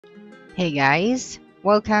Hey guys,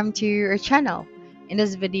 welcome to our channel. In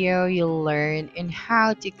this video, you'll learn in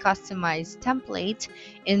how to customize template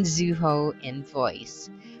in Zoho Invoice.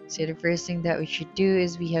 So the first thing that we should do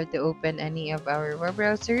is we have to open any of our web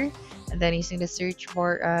browser, and then using the search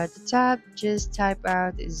bar at the top, just type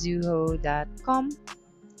out zoho.com.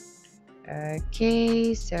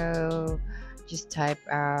 Okay, so just type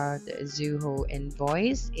out Zoho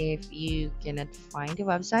Invoice. If you cannot find the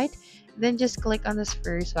website, then just click on this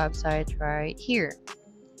first website right here.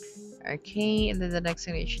 Okay, and then the next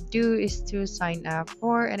thing you should do is to sign up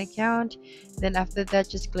for an account. Then after that,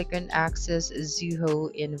 just click on Access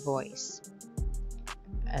Zoho Invoice.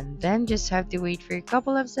 And then just have to wait for a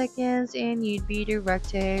couple of seconds and you'd be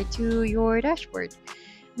directed to your dashboard.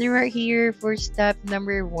 Then right here for step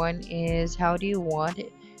number one is how do you want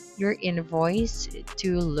your invoice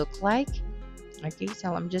to look like? Okay,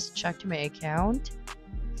 so I'm just checking my account.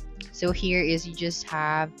 So here is you just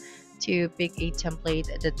have to pick a template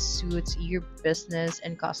that suits your business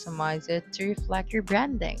and customize it to reflect your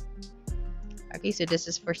branding. Okay, so this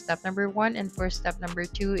is for step number one, and for step number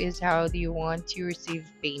two is how do you want to receive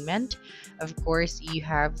payment. Of course, you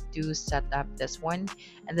have to set up this one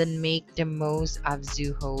and then make the most of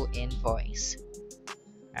Zoho Invoice.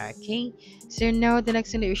 Okay, so now the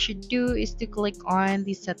next thing that you should do is to click on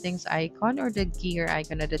the settings icon or the gear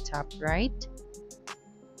icon at the top right,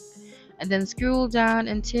 and then scroll down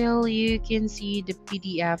until you can see the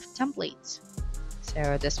PDF templates.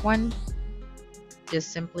 So this one,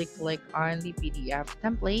 just simply click on the PDF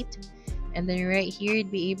template, and then right here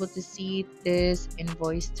you'd be able to see this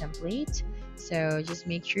invoice template. So just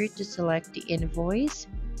make sure to select the invoice.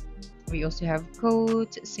 We also have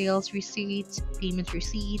codes, sales receipts, payment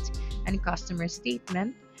receipts, and customer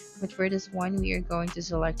statement. But for this one, we are going to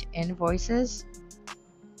select invoices.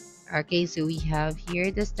 Okay, so we have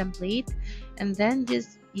here this template, and then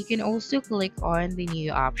just you can also click on the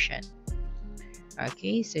new option.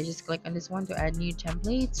 Okay, so just click on this one to add new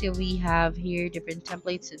template. So we have here different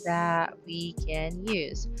templates that we can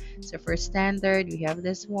use. So for standard, we have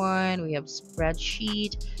this one, we have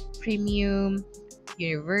spreadsheet, premium,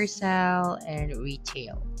 universal, and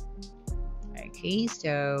retail. Okay,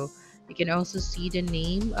 so you can also see the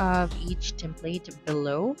name of each template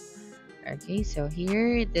below. Okay, so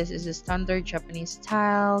here this is a standard Japanese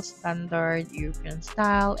style, standard European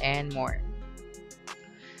style, and more.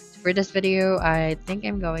 For this video, I think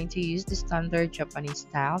I'm going to use the standard Japanese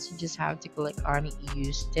style, so you just have to click on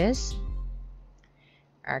use this.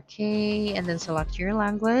 Okay, and then select your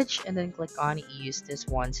language and then click on use this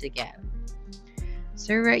once again.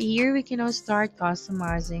 So right here we can now start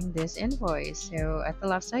customizing this invoice. So at the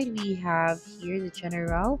left side we have here the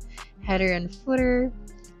general, header and footer.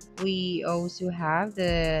 We also have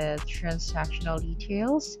the transactional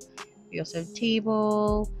details. We also have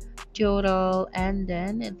table, total, and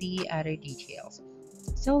then the other details.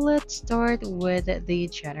 So let's start with the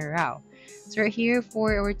general. So right here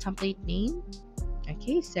for our template name.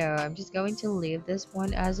 Okay, so I'm just going to leave this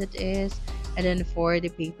one as it is. And then for the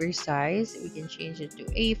paper size, we can change it to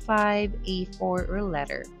A5, A4, or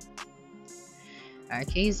letter.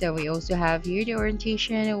 Okay, so we also have here the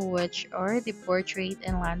orientation, which are the portrait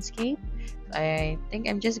and landscape. I think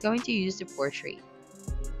I'm just going to use the portrait.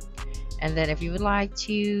 And then if you would like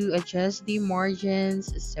to adjust the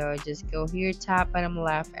margins, so just go here, top, bottom,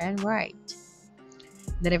 left, and right.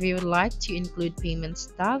 Then if you would like to include payment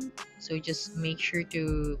stub, so just make sure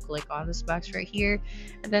to click on this box right here.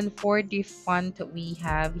 And then for the font, we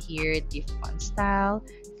have here the font style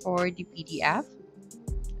for the PDF.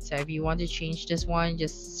 So if you want to change this one,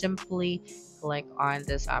 just simply click on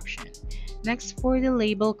this option. Next, for the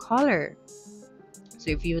label color.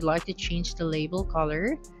 So if you would like to change the label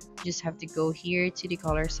color, you just have to go here to the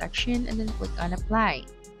color section and then click on apply.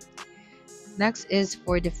 Next is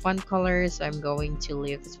for the font colors. I'm going to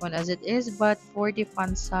leave this one as it is, but for the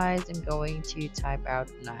font size, I'm going to type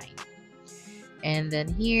out 9. And then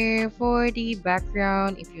here for the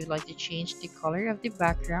background, if you'd like to change the color of the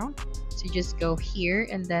background, so just go here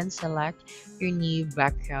and then select your new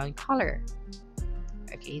background color.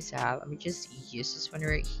 Okay, so let me just use this one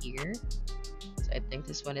right here. So I think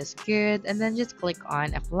this one is good, and then just click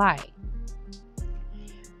on apply.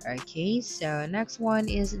 Okay, so next one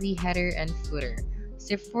is the header and footer.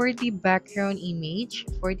 So for the background image,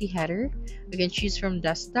 for the header, we can choose from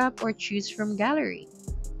desktop or choose from gallery.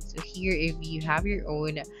 So here, if you have your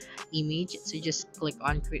own image, so just click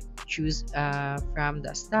on choose from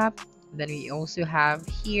desktop. Then we also have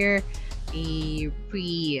here a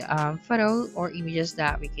photo or images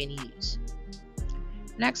that we can use.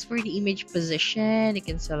 Next, for the image position, you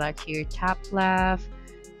can select here top left,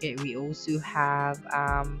 Okay, we also have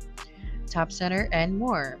top center and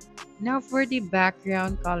more. Now for the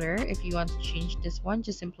background color, if you want to change this one,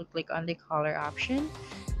 just simply click on the color option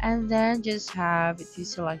and then just have to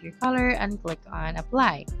select your color and click on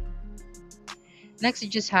apply. Next, you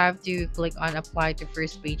just have to click on apply to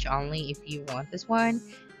first page only if you want this one.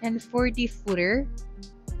 And for the footer,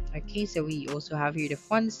 okay, so we also have here the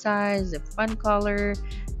font size, the font color,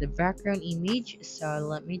 the background image. So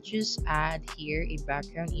let me just add here a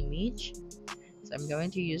background image. So I'm going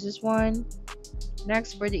to use this one.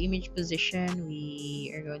 Next, for the image position,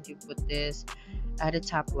 we are going to put this at the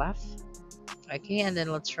top left. Okay, and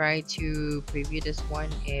then let's try to preview this one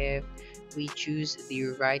if we choose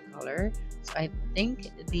the right color. So I think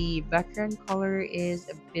the background color is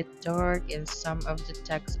a bit dark and some of the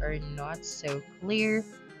text are not so clear.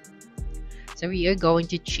 So we are going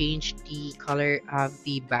to change the color of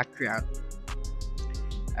the background.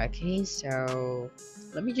 Okay, so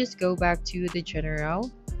let me just go back to the general.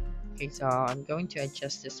 Okay, so I'm going to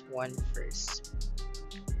adjust this one first.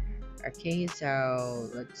 Okay, so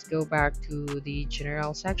let's go back to the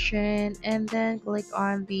general section and then click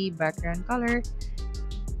on the background color.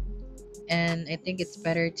 And I think it's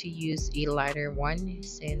better to use a lighter one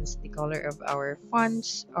since the color of our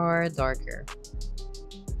fonts are darker.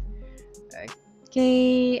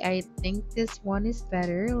 Okay, I think this one is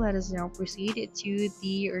better. Let us now proceed to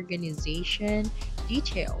the organization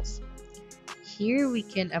details. Here we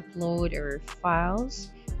can upload our files.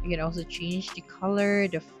 We can also change the color,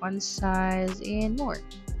 the font size, and more.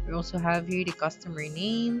 We also have here the customer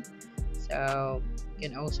name. So you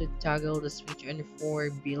can also toggle the switch on for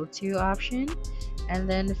bill to option. And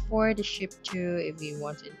then for the ship to, if we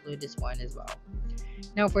want to include this one as well.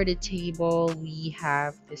 Now for the table, we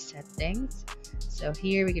have the settings. So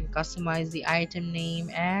here we can customize the item name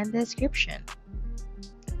and description.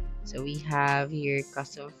 So we have here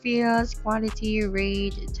custom fields, quantity,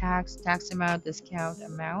 rate, tax amount, discount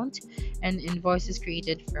amount, and invoices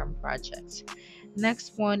created from projects.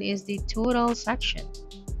 Next one is the total section.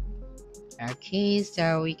 Okay,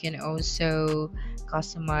 so we can also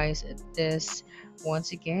customize this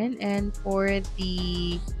once again. And for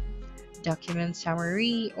the document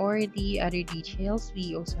summary or the other details,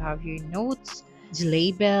 we also have here notes, the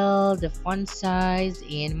label, the font size,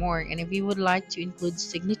 and more. And if you would like to include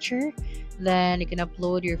signature, then you can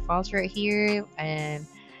upload your files right here and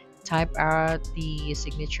type out the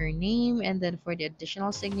signature name. And then for the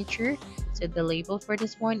additional signature, so the label for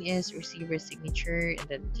this one is receiver signature, and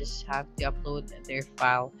then just have to upload their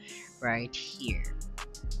file right here.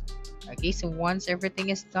 Okay, so once everything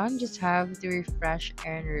is done, just have to refresh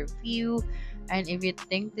and review. And if you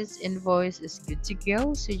think this invoice is good to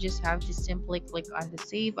go, so you just have to simply click on the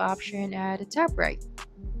save option at the top right.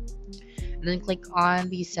 And then click on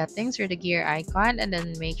the settings or the gear icon, and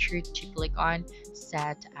then make sure to click on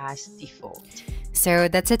set as default. So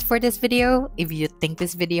that's it for this video. If you think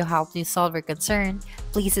this video helped you solve your concern,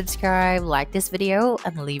 please subscribe, like this video,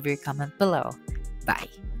 and leave your comment below. Bye.